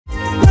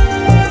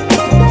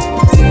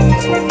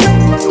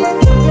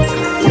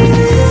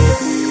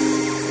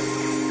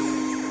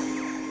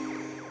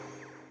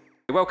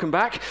Welcome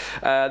back.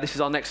 This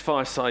is our next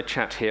fireside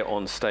chat here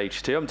on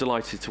stage 2. I'm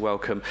delighted to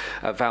welcome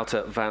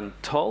Wouter Van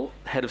Tol,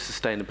 Head of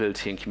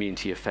Sustainability and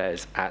Community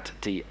Affairs at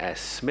DS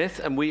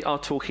Smith, and we are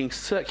talking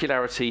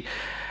circularity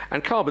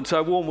and carbon. So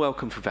a warm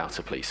welcome for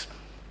Wouter, please.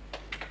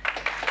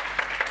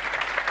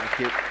 Thank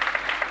you.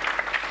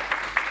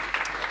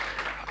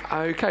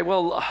 Okay,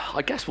 well,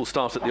 I guess we'll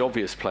start at the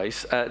obvious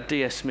place.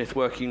 DS Smith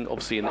working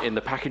obviously in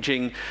the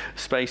packaging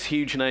space,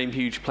 huge name,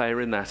 huge player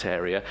in that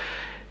area.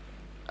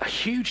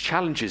 Huge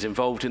challenges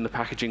involved in the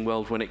packaging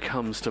world when it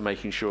comes to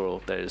making sure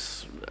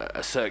there's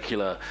a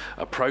circular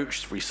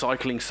approach,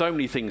 recycling, so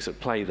many things at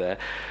play there.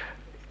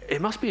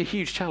 It must be a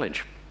huge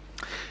challenge.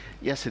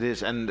 Yes, it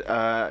is, and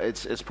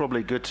it's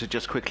probably good to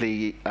just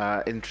quickly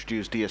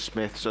introduce DS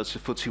Smith. So it's a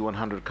FTSE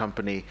 100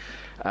 company,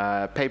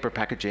 paper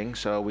packaging.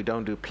 So we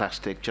don't do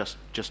plastic,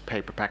 just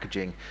paper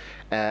packaging,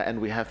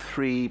 and we have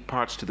 3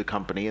 parts to the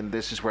company, and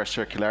this is where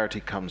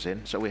circularity comes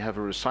in. So we have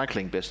a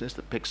recycling business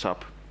that picks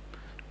up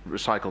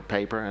recycled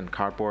paper and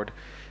cardboard.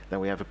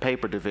 Then we have a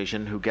paper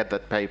division who get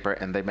that paper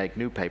and they make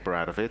new paper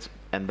out of it,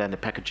 and then a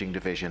packaging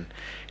division.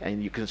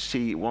 And you can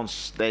see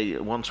once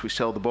we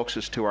sell the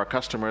boxes to our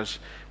customers,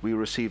 we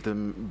receive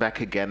them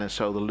back again, and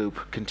so the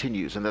loop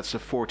continues. And that's a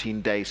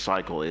 14-day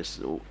cycle is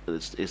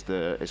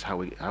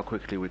how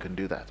quickly we can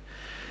do that.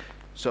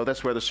 So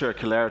that's where the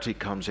circularity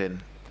comes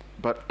in.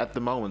 But at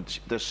the moment,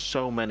 there's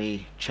so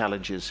many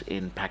challenges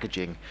in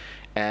packaging,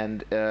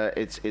 and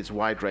it's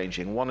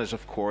wide-ranging. One is,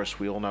 of course,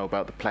 we all know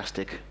about the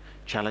plastic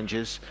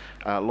challenges.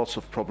 Lots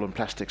of problem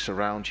plastics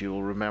around.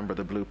 You'll remember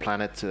the Blue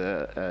Planet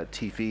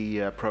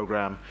TV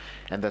program,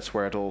 and that's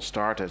where it all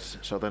started.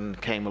 So then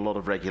came a lot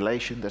of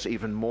regulation. There's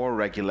even more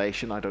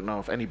regulation. I don't know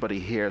if anybody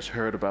here has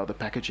heard about the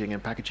packaging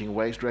and packaging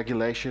waste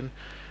regulation.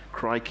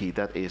 Crikey,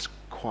 that is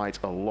quite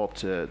a lot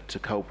to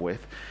cope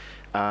with.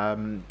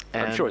 I'm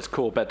sure it's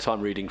core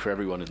bedtime reading for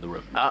everyone in the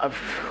room.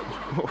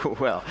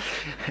 Well,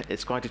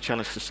 it's quite a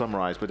challenge to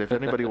summarize, but if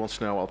anybody wants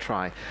to know, I'll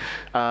try.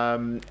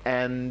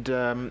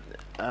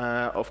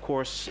 Of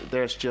course,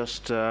 there's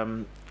just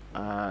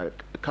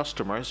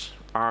customers.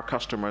 Our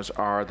customers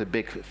are the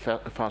big,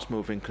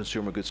 fast-moving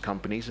consumer goods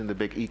companies and the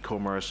big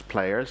e-commerce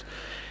players,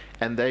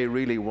 and they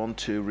really want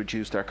to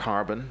reduce their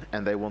carbon,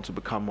 and they want to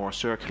become more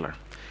circular.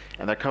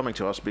 And they're coming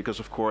to us because,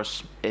 of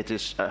course, it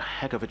is a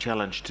heck of a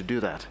challenge to do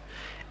that.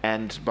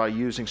 And by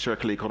using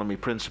circular economy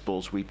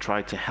principles, we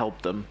try to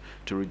help them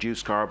to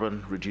reduce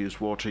carbon,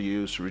 reduce water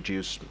use,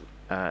 reduce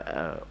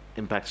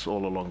impacts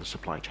all along the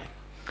supply chain.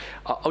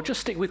 I'll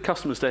just stick with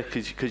customers there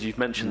because you've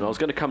mentioned them. I was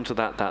going to come to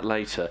that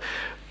later.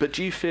 But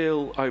do you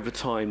feel over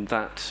time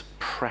that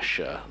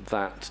pressure,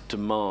 that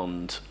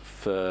demand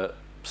for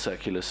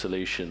circular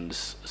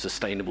solutions,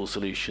 sustainable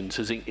solutions,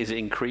 is it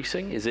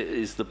increasing?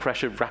 Is the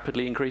pressure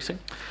rapidly increasing?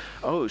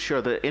 Oh,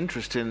 sure. The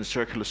interest in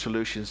circular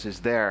solutions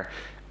is there.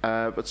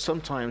 But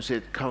sometimes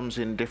it comes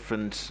in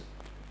different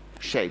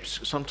shapes.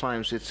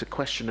 Sometimes it's a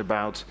question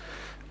about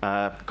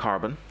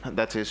carbon.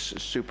 That is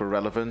super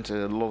relevant.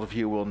 A lot of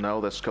you will know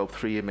that Scope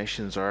 3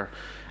 emissions are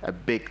a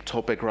big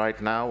topic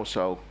right now.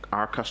 So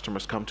our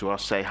customers come to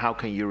us, say, how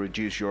can you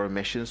reduce your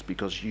emissions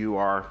because you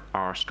are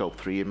our Scope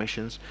 3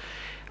 emissions?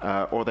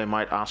 Or they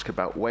might ask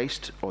about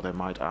waste, or they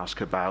might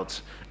ask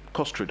about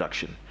cost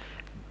reduction.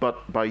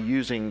 But by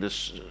using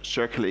this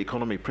circular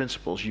economy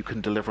principles, you can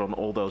deliver on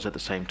all those at the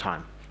same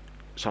time.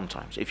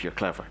 Sometimes, if you're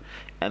clever,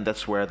 and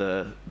that's where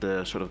the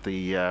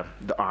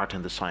art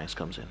and the science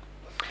comes in.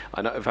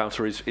 I know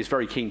Wouter is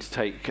very keen to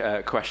take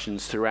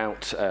questions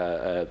throughout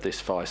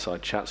this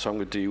fireside chat, so I'm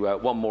going to do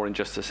one more in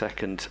just a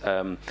second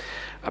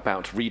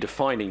about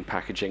redefining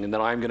packaging, and then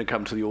I'm going to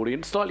come to the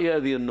audience slightly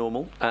earlier than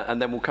normal,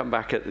 and then we'll come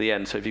back at the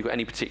end. So if you've got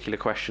any particular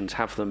questions,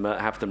 have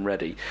them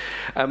ready.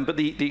 But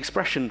the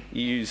expression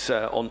you use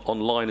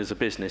online as a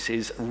business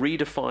is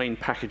redefine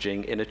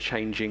packaging in a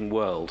changing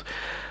world.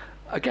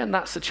 Again,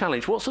 that's the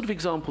challenge. What sort of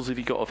examples have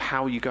you got of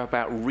how you go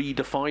about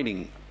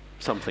redefining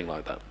something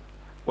like that?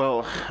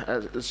 Well,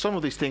 some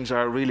of these things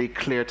are really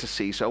clear to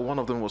see. So one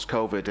of them was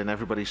COVID, and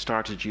everybody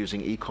started using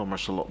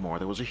e-commerce a lot more.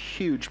 There was a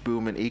huge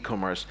boom in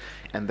e-commerce,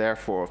 and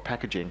therefore of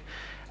packaging.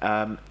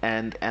 And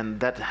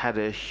that had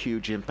a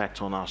huge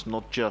impact on us,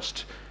 not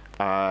just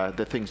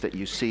the things that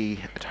you see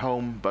at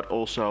home, but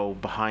also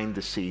behind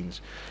the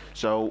scenes.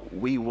 So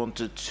we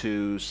wanted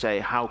to say,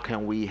 how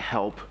can we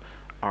help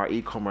our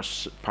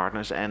e-commerce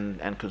partners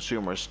and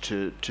consumers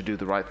to do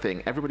the right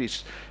thing?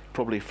 Everybody's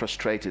probably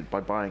frustrated by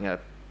buying a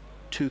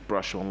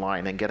toothbrush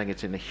online and getting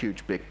it in a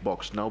huge big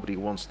box. Nobody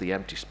wants the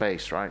empty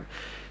space, right?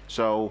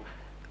 So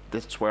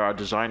that's where our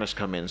designers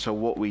come in. So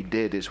what we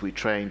did is we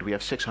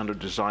have 600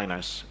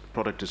 designers,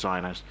 product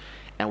designers,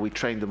 and we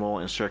trained them all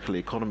in circular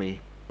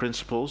economy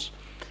principles,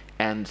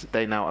 and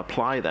they now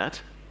apply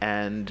that,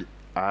 and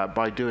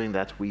by doing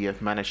that we have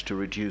managed to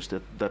reduce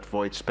that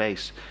void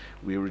space.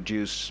 We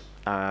reduce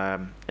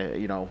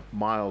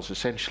miles,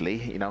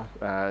 essentially,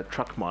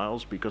 truck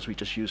miles, because we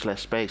just use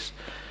less space,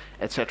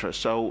 etc.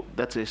 So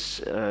that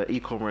is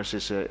e-commerce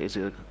is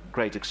a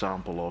great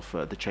example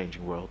of the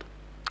changing world.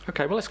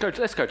 Okay, well, let's go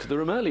to the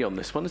room early on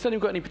this one. Has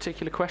anyone got any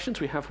particular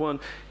questions? We have one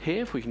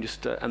here, if we can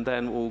just, and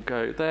then we'll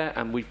go there,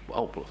 and I'm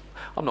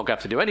not going to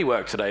have to do any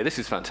work today. This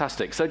is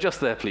fantastic. So just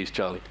there, please,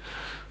 Charlie.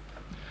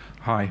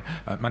 Hi,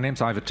 my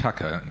name's Ivor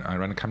Tucker. I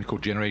run a company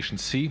called Generation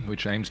C,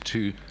 which aims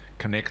to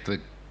connect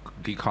the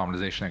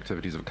decarbonisation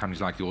activities of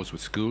companies like yours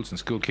with schools and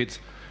school kids,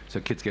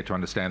 so kids get to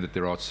understand that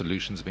there are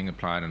solutions being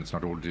applied and it's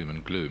not all doom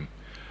and gloom.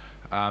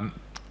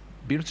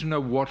 Be interested to know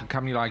what a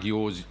company like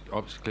yours,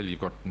 obviously clearly you've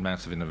got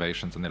massive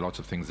innovations and there are lots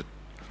of things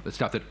the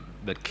stuff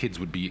that kids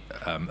would be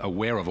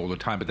aware of all the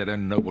time, but they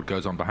don't know what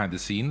goes on behind the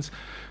scenes.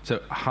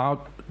 So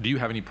how do you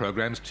have any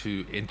programs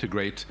to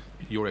integrate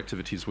your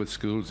activities with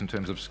schools in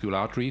terms of school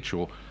outreach,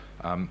 or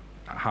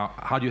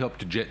how do you help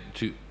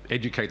to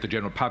educate the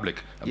general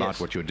public about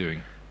what you're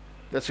doing?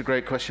 That's a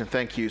great question,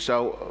 thank you.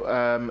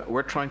 So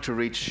we're trying to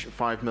reach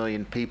 5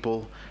 million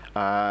people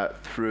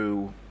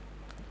through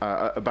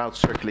about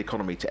circular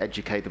economy, to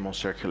educate them on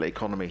circular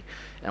economy.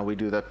 And we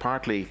do that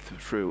partly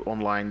through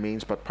online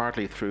means, but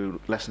partly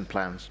through lesson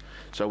plans.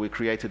 So we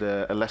created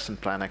a lesson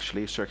plan,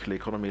 actually, a circular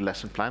economy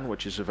lesson plan,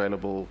 which is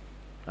available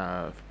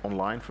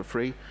online for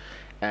free.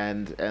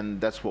 And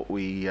that's what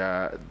we've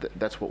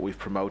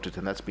promoted,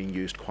 and that's been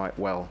used quite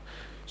well.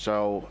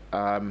 So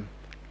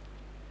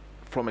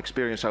from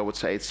experience, I would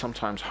say it's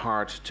sometimes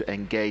hard to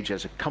engage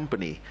as a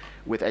company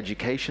with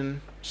education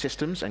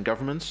systems and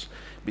governments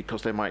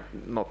because they might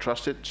not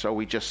trust it. So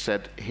we just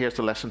said, here's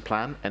the lesson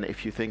plan, and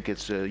if you think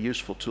it's a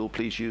useful tool,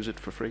 please use it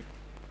for free.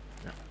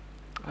 Yeah.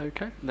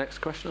 Okay, next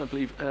question, I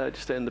believe,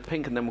 just in the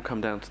pink, and then we'll come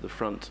down to the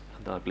front.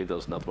 And I believe there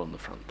was another one on the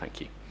front. Thank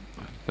you.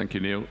 Thank you,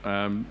 Neil.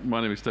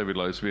 My name is David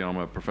Loseby. I'm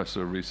a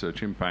professor of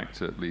research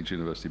impact at Leeds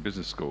University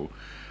Business School.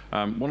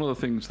 One of the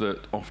things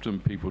that often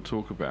people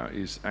talk about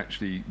is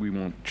actually we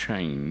want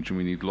change, and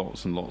we need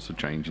lots and lots of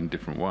change in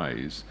different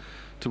ways.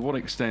 To what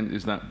extent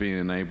is that being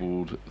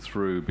enabled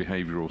through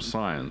behavioural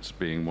science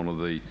being one of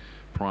the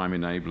prime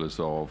enablers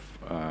of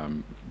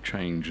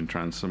change and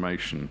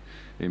transformation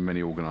in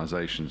many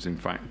organisations? In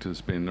fact,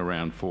 has been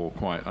around for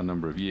quite a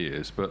number of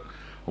years, but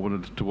I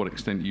wondered to what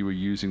extent you were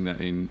using that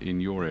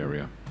in your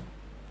area.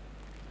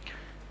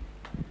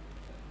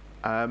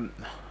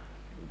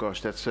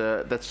 Gosh, that's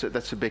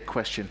a big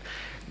question.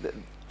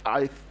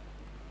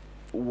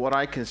 What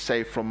I can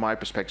say from my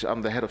perspective,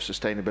 I'm the head of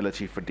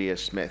sustainability for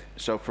DS Smith.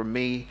 So for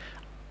me,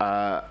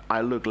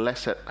 I look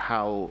less at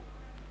how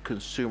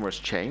consumers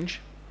change,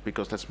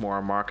 because that's more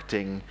our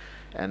marketing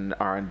and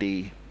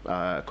R&D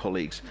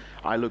colleagues.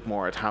 I look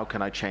more at how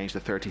can I change the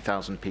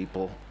 30,000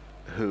 people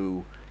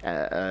who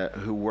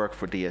work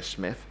for DS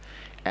Smith,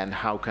 and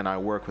how can I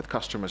work with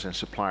customers and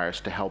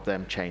suppliers to help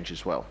them change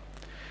as well.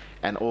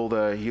 And all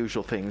the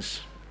usual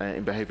things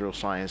in behavioral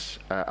science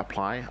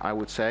apply, I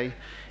would say,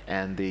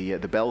 and the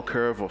bell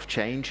curve of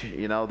change,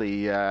 you know,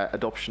 the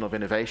adoption of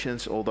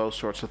innovations, all those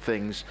sorts of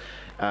things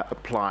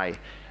apply.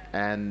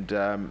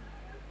 And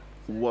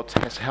what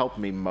has helped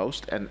me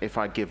most, and if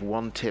I give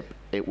one tip,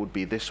 it would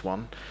be this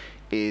one,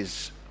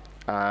 is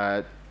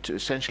to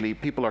essentially,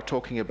 people are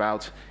talking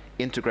about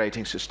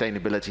integrating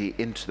sustainability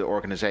into the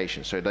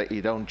organization, so that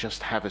you don't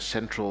just have a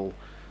central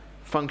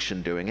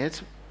function doing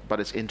it, but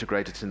it's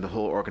integrated in the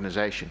whole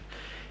organization.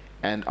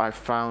 And I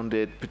found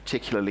it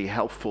particularly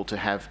helpful to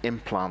have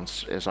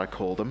implants, as I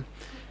call them.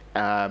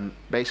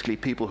 Basically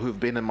people who've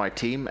been in my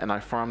team, and I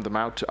farm them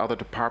out to other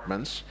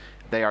departments.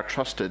 They are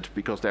trusted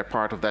because they're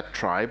part of that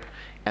tribe,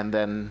 and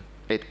then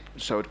it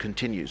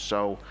continues.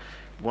 So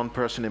one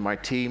person in my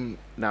team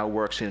now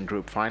works in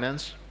group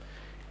finance,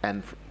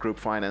 and group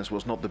finance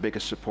was not the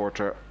biggest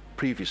supporter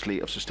previously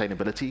of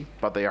sustainability,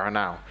 but they are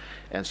now.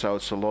 And so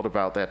it's a lot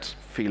about that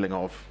feeling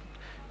of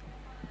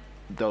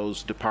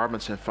those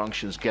departments and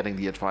functions getting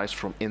the advice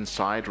from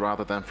inside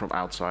rather than from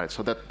outside.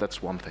 So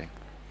that's one thing.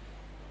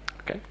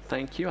 Okay,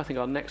 thank you. I think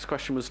our next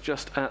question was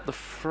just at the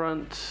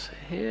front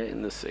here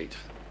in the seat.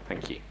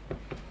 Thank you.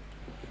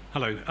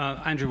 Hello,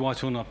 Andrew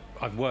Whitehorn.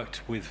 I've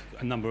worked with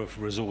a number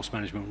of resource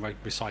management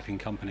recycling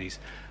companies.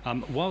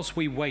 Whilst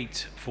we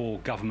wait for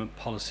government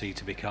policy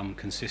to become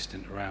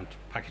consistent around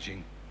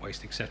packaging,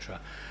 waste,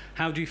 etc.,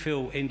 how do you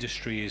feel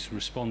industry is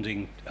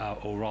responding,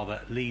 or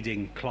rather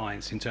leading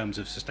clients in terms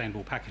of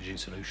sustainable packaging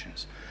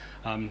solutions?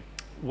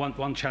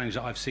 One challenge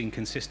that I've seen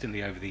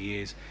consistently over the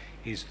years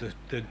is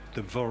the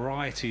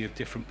variety of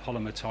different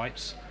polymer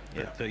types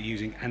that they're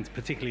using, and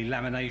particularly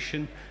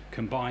lamination,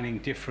 combining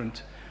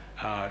different,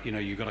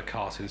 you've got a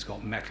carton, it's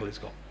got metal, it's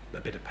got a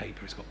bit of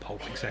paper, it's got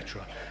pulp,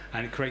 etc.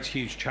 And it creates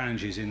huge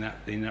challenges in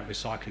that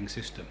recycling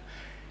system.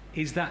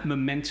 Is that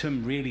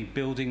momentum really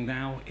building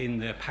now in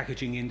the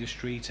packaging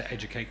industry to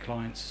educate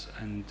clients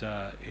and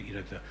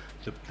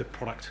the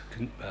product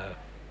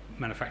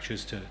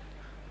manufacturers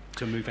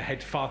to move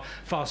ahead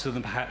faster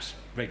than perhaps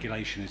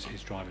regulation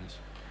is driving us?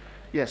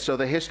 Yes, so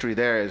the history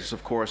there is,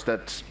 of course,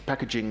 that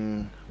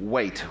packaging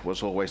weight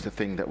was always the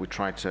thing that we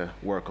tried to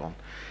work on.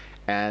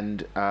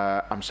 And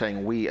I'm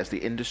saying we as the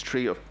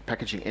industry, of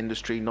packaging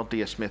industry, not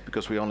DS Smith,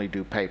 because we only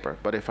do paper.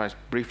 But if I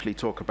briefly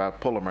talk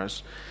about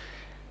polymers,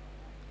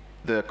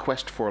 the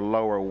quest for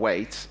lower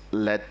weight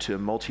led to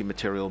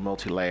multi-material,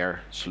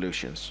 multi-layer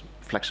solutions,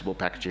 flexible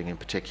packaging in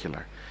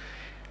particular.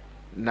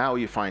 Now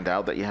you find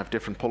out that you have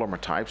different polymer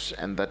types,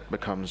 and that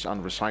becomes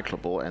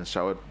unrecyclable, and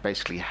so it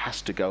basically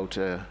has to go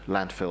to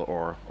landfill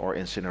or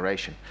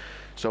incineration.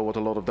 So what a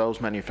lot of those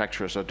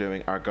manufacturers are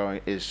doing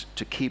is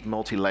to keep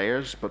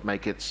multi-layers but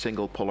make it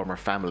single polymer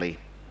family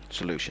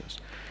solutions.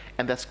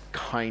 And that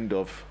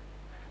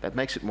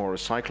makes it more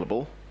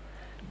recyclable,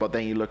 but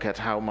then you look at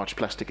how much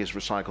plastic is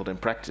recycled in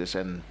practice,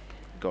 and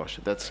gosh,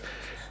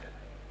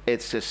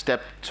 it's a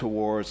step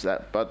towards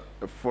that. But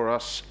for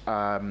us,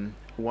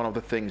 one of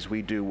the things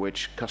we do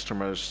which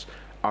customers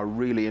are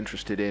really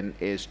interested in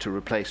is to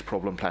replace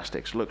problem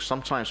plastics. Look,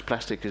 sometimes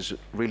plastic is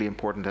really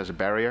important as a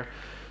barrier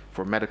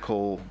for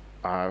medical,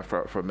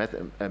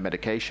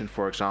 medication,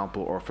 for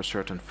example, or for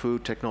certain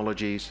food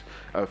technologies,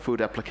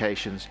 food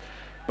applications.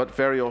 But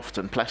very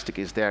often plastic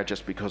is there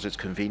just because it's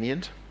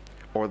convenient,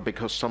 or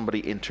because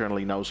somebody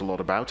internally knows a lot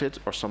about it,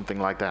 or something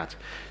like that.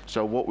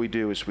 So what we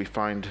do is we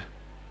find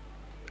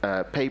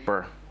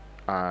paper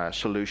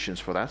solutions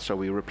for that. So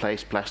we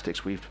replace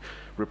plastics. We've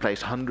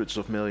replaced hundreds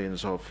of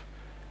millions of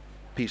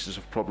pieces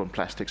of problem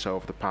plastics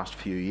over the past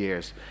few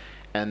years.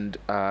 And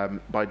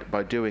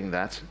by doing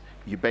that,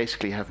 you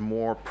basically have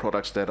more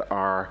products that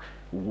are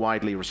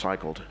widely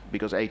recycled,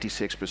 because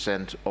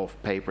 86%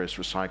 of paper is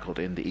recycled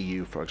in the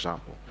EU, for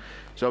example.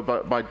 So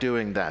by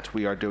doing that,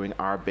 we are doing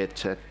our bit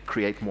to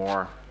create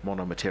more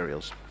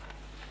monomaterials.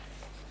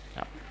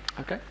 Yeah.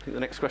 Okay, I think the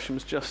next question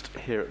was just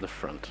here at the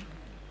front.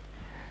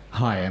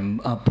 Hi, I'm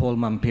Paul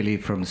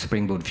Mampilli from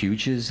Springboard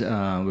Futures.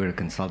 We're a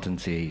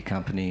consultancy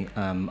company.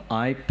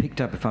 I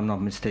picked up, if I'm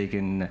not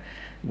mistaken,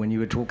 when you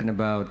were talking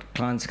about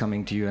clients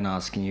coming to you and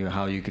asking you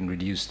how you can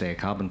reduce their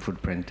carbon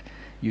footprint,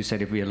 you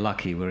said if we are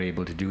lucky, we're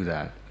able to do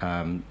that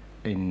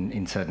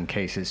in certain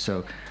cases.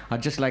 So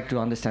I'd just like to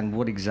understand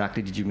what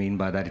exactly did you mean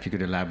by that, if you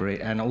could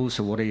elaborate, and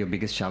also what are your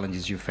biggest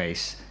challenges you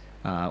face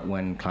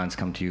when clients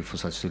come to you for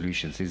such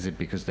solutions? Is it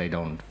because they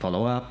don't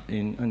follow up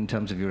in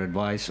terms of your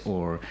advice,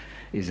 or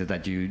is it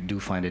that you do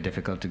find it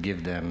difficult to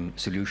give them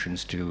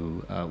solutions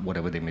to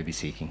whatever they may be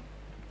seeking?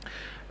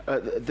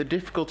 The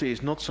difficulty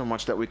is not so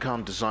much that we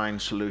can't design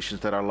solutions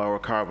that are lower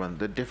carbon.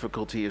 The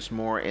difficulty is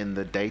more in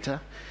the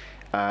data,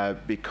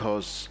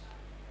 because,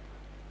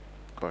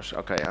 gosh,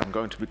 okay, I'm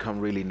going to become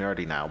really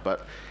nerdy now,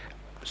 but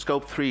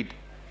Scope 3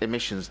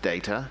 emissions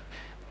data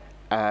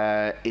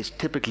is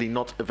typically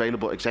not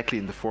available exactly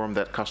in the form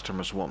that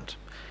customers want.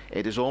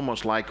 It is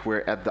almost like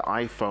we're at the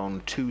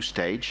iPhone 2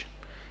 stage,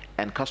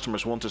 and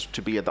customers want us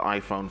to be at the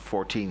iPhone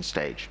 14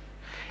 stage.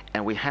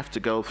 And we have to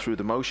go through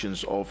the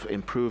motions of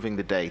improving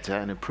the data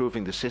and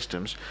improving the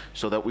systems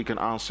so that we can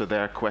answer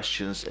their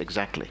questions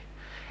exactly.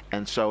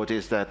 And so it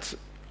is that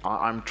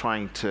I'm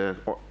trying to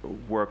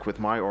work with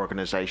my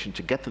organization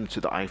to get them to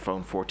the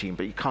iPhone 14,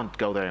 but you can't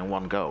go there in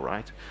one go,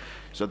 right?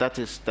 So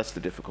that's the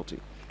difficulty.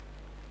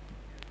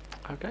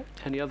 Okay,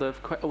 any other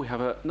we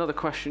have another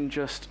question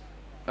just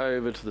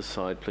over to the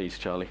side, please,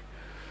 Charlie.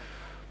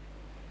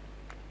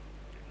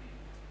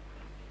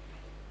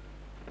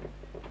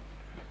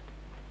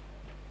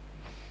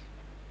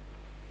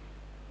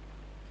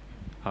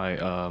 Hi,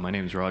 my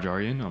name is Raj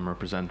Aryan. I'm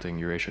representing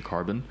Eurasia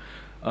Carbon.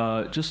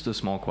 Just a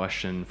small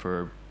question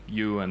for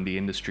you and the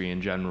industry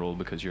in general,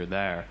 because you're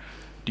there.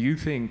 Do you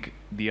think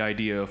the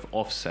idea of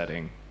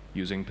offsetting,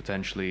 using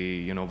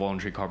potentially,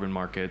 voluntary carbon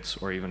markets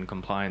or even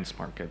compliance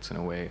markets in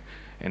a way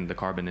in the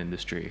carbon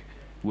industry,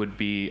 would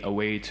be a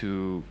way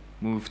to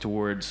move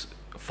towards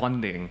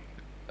funding,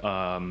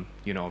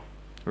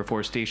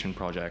 reforestation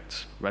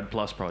projects, REDD+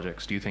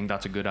 projects? Do you think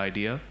that's a good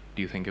idea?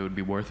 Do you think it would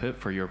be worth it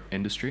for your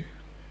industry?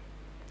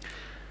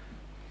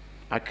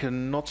 I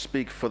cannot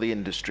speak for the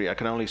industry. I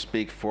can only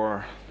speak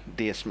for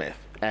DS Smith.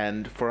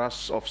 And for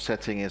us,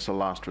 offsetting is a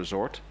last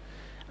resort.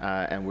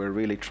 And we're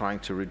really trying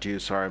to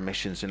reduce our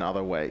emissions in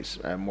other ways,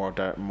 more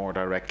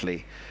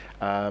directly.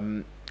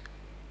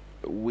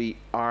 We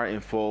are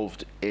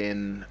involved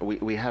in,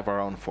 we have our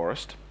own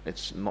forest.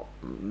 It's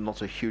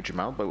not a huge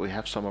amount, but we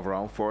have some of our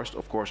own forest.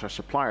 Of course, our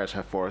suppliers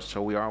have forests,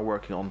 so we are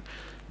working on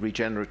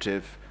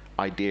regenerative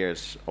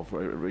ideas of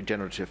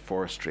regenerative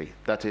forestry.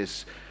 That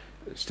is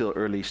still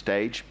early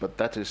stage, but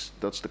that's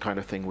the kind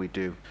of thing we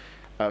do.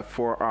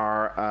 For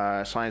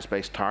our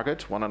science-based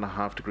target,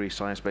 1.5 degree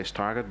science-based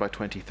target by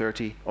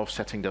 2030,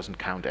 offsetting doesn't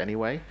count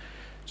anyway.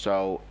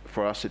 So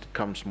for us, it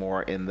comes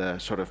more in the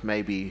sort of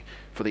maybe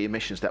for the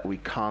emissions that we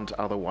can't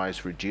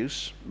otherwise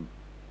reduce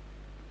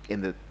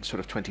in the sort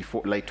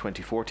of late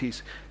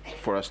 2040s.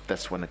 For us,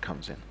 that's when it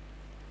comes in.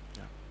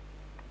 Yeah.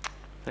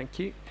 Thank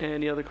you.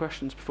 Any other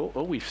questions before?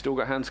 Oh, we've still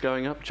got hands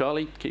going up.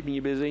 Charlie, keeping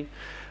you busy.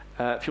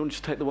 If you want to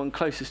just take the one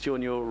closest to you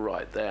on your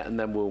right there, and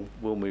then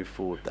we'll move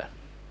forward there.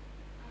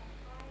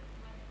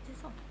 Is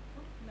this on?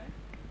 No?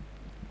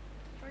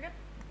 We're good?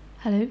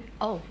 Hello.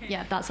 Oh,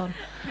 yeah, that's on.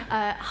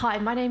 Hi,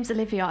 my name's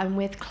Olivia. I'm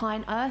with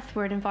Client Earth.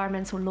 We're an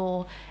environmental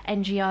law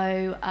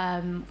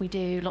NGO. We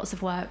do lots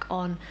of work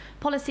on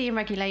policy and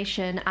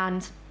regulation,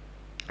 and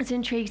was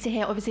intrigued to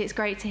hear, obviously it's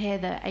great to hear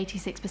that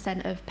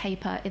 86% of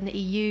paper in the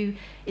EU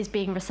is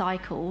being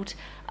recycled,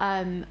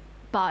 but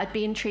I'd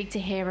be intrigued to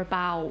hear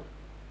about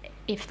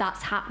if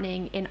that's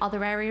happening in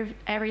other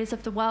areas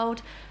of the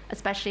world,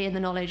 especially in the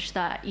knowledge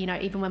that, you know,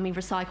 even when we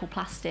recycle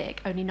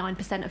plastic, only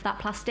 9% of that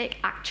plastic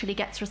actually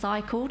gets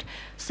recycled.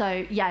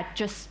 So yeah,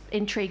 just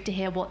intrigued to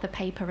hear what the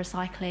paper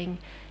recycling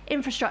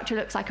infrastructure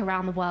looks like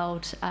around the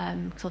world,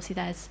 because obviously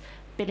there's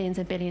billions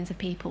and billions of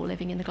people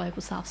living in the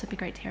global south, so it'd be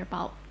great to hear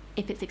about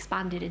if it's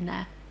expanded in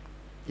there.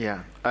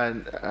 Yeah,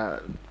 and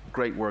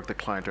great work that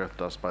Client Earth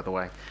does, by the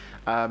way.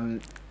 I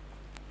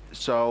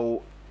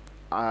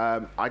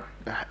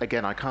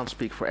can't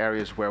speak for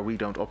areas where we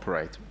don't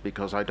operate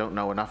because I don't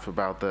know enough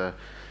about the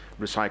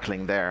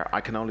recycling there.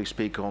 I can only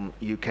speak on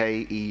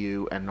UK,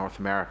 EU, and North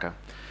America.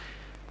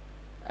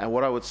 And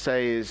what I would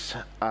say is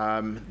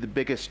the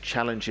biggest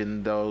challenge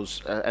in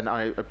those, and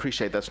I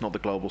appreciate that's not the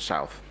global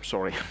south,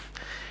 sorry.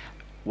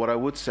 What I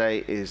would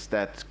say is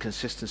that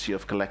consistency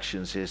of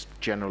collections is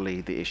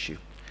generally the issue.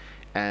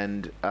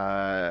 And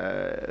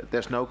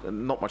there's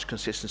not much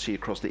consistency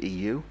across the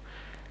EU.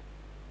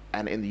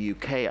 And in the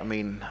UK, I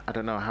mean, I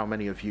don't know how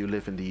many of you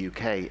live in the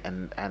UK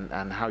and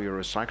how your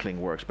recycling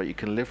works, but you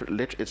can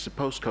it's a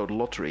postcode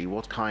lottery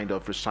what kind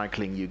of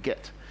recycling you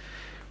get,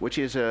 which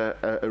is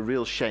a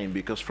real shame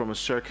because from a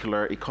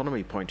circular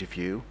economy point of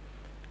view,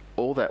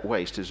 all that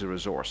waste is a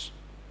resource.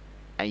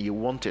 And you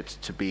want it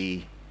to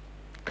be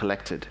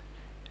collected,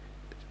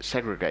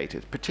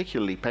 segregated,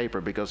 particularly paper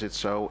because it's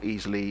so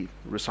easily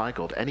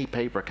recycled. Any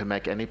paper can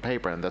make any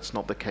paper, and that's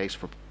not the case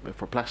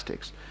for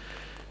plastics.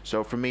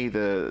 So for me,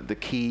 the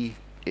key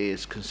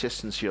is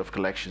consistency of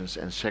collections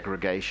and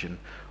segregation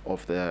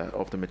of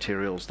the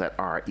materials that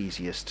are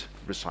easiest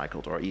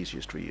recycled or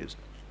easiest reused.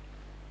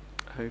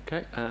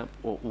 Okay,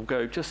 we'll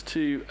go just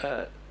to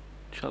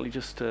Charlie,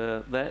 just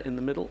there in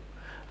the middle,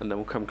 and then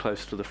we'll come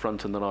close to the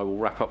front, and then I will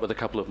wrap up with a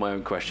couple of my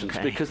own questions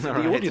because the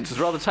audience has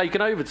rather taken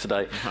over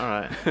today. All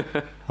right.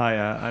 Hi,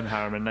 I'm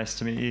Harriman. Nice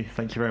to meet you.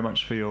 Thank you very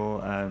much for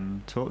your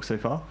talk so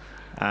far.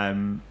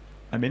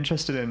 I'm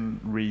interested in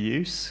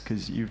reuse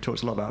because you've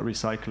talked a lot about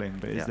recycling,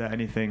 but is there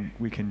anything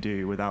we can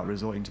do without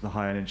resorting to the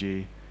high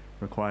energy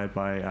required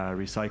by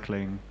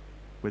recycling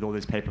with all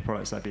these paper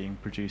products that are being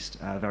produced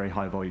at a very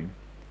high volume?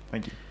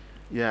 Thank you.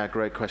 Yeah,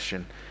 great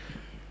question.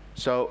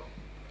 So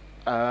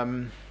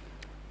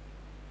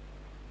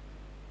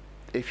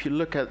if you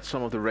look at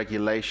some of the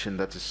regulation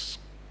that is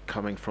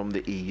coming from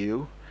the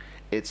EU,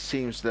 it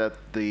seems that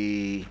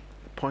the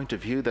point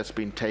of view that's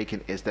been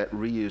taken is that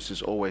reuse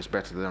is always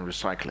better than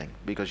recycling,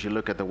 because you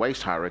look at the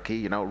waste hierarchy,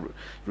 you know,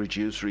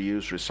 reduce,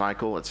 reuse,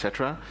 recycle,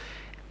 etc.,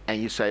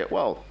 and you say,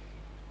 well,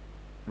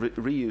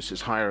 reuse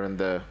is higher in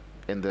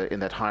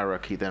that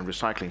hierarchy than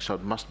recycling, so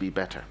it must be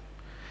better.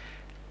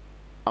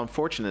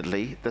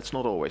 Unfortunately, that's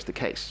not always the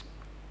case,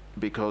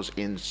 because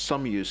in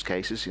some use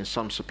cases, in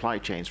some supply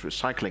chains,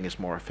 recycling is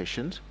more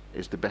efficient,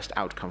 is the best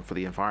outcome for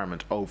the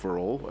environment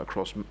overall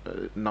across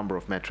a number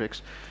of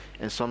metrics,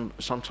 and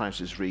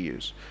sometimes it's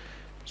reuse.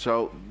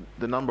 So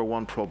the number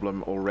one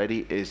problem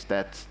already is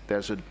that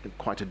there's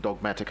quite a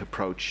dogmatic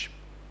approach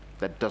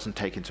that doesn't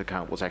take into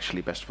account what's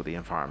actually best for the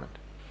environment.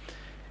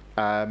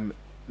 Then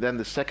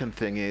the second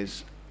thing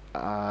is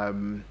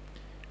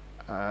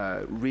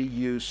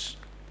reuse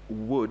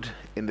wood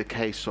in the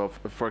case of,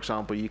 for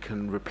example, you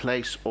can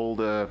replace all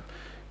the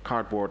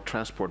cardboard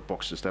transport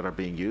boxes that are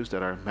being used,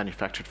 that are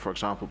manufactured, for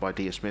example, by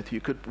DS Smith. You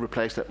could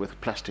replace that with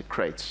plastic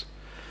crates.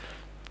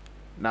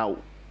 Now,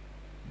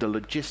 the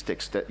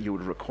logistics that you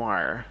would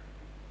require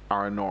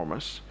are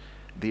enormous.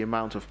 The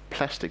amount of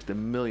plastics, the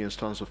millions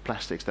tons of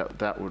plastics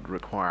that would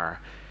require,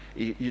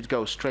 you'd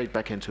go straight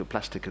back into a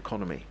plastic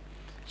economy.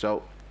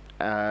 So,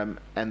 and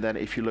then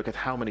if you look at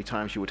how many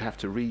times you would have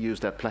to reuse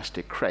that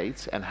plastic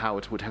crate and how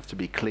it would have to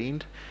be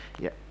cleaned,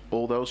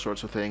 all those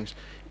sorts of things,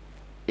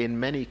 in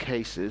many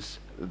cases,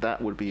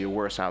 that would be a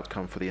worse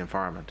outcome for the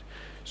environment.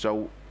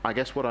 So I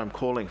guess what I'm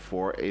calling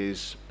for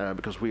is,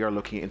 because we are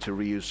looking into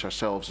reuse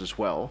ourselves as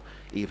well,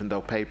 even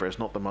though paper is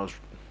not the most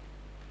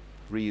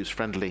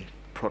reuse-friendly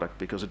product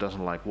because it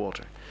doesn't like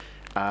water,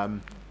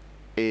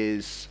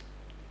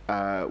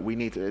 we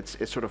need,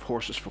 it's sort of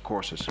horses for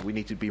courses. So we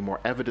need to be more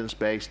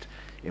evidence-based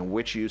in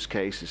which use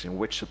cases, in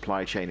which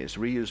supply chain is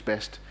reuse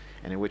best,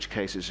 and in which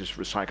cases is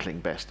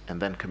recycling best,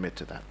 and then commit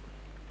to that.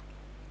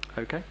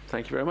 Okay,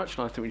 thank you very much.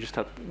 And I think we just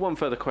had one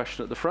further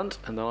question at the front,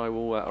 and then I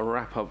will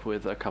wrap up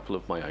with a couple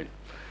of my own.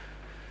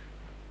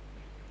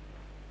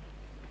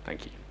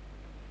 Thank you.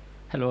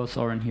 Hello,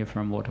 Soren here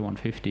from Wouter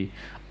 150.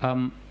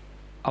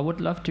 I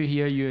would love to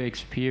hear your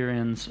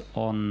experience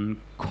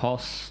on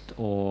cost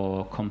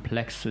or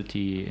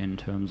complexity in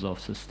terms of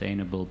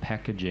sustainable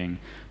packaging.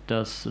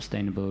 Does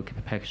sustainable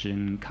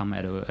packaging come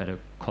at a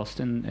cost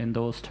in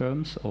those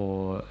terms,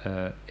 or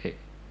in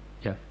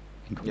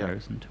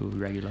comparison to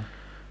regular?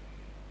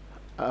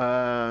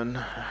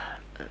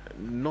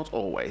 Not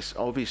always.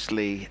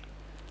 Obviously,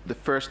 the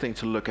first thing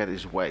to look at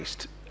is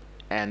waste,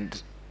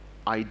 and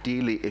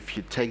ideally, if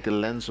you take the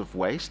lens of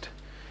waste,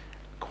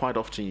 quite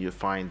often you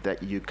find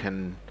that you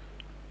can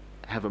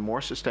have a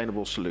more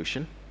sustainable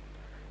solution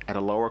at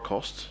a lower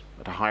cost,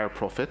 at a higher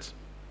profit,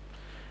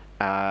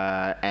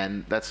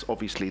 and that's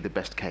obviously the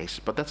best case.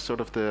 But that's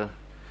sort of the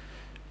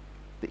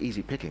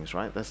easy pickings,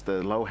 right? That's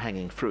the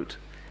low-hanging fruit.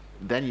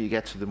 Then you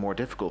get to the more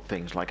difficult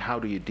things, like how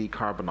do you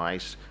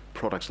decarbonize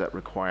products that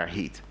require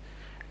heat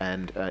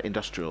and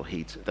industrial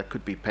heat. That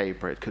could be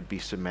paper, it could be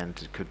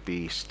cement, it could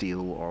be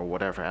steel or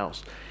whatever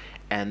else.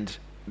 And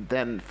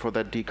then for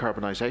that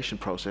decarbonization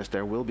process,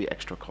 there will be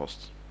extra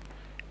costs.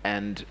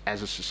 And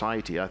as a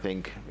society, I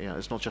think, you know,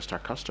 it's not just our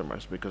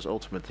customers, because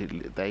ultimately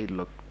they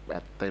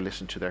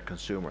listen to their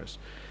consumers.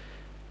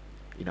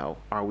 You know,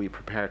 are we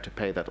prepared to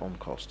pay that on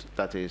cost?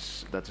 That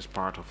is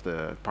part of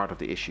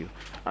the issue.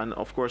 And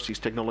of course, these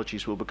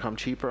technologies will become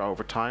cheaper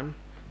over time,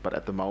 but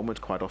at the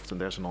moment, quite often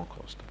there's an on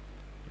cost.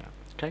 Yeah.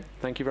 Okay,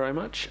 thank you very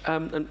much.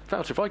 And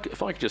Wouter,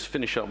 if I could just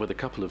finish up with a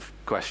couple of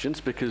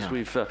questions, because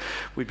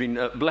we've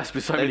been blessed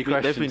with so many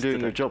questions. They've been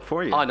doing their job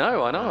for you. I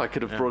know. I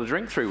could have brought a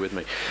drink through with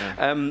me.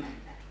 Yeah.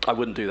 I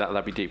wouldn't do that.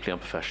 That'd be deeply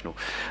unprofessional.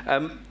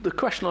 The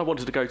question I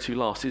wanted to go to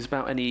last is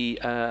about any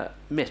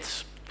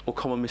myths or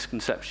common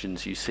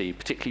misconceptions you see,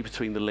 particularly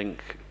between the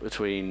link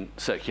between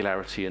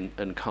circularity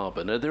and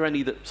carbon. Are there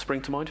any that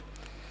spring to mind?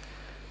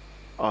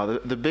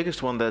 The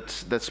biggest one that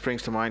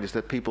springs to mind is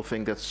that people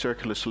think that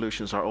circular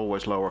solutions are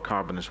always lower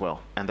carbon as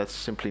well, and that's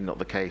simply not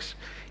the case.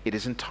 It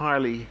is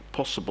entirely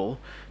possible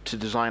to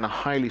design a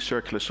highly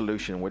circular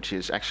solution which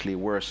is actually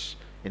worse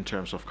in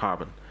terms of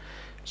carbon.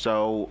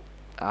 So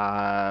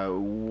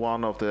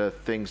one of the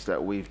things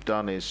that we've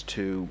done is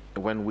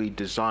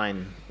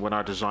when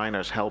our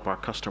designers help our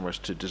customers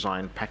to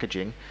design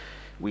packaging,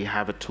 we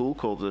have a tool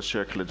called the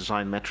Circular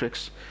Design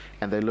Metrics,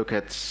 and they look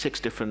at 6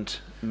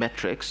 different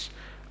metrics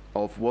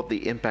of what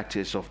the impact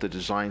is of the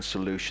design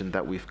solution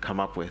that we've come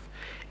up with.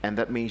 And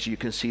that means you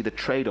can see the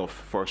trade-off,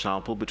 for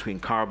example, between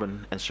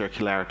carbon and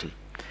circularity.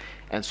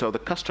 And so the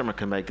customer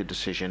can make the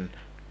decision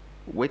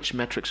which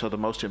metrics are the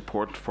most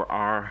important for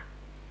our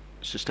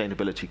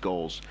sustainability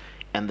goals,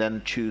 and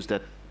then choose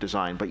that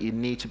design. But you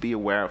need to be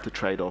aware of the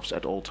trade-offs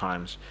at all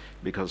times,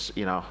 because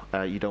you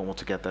don't want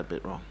to get that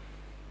bit wrong.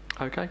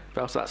 Okay,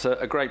 well, so that's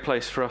a great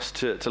place for us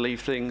to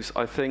leave things.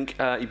 I think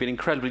you've been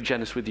incredibly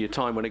generous with your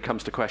time when it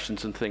comes to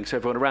questions and things. So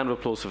everyone, a round of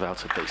applause for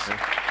Wouter, please.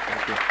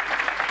 Thank you.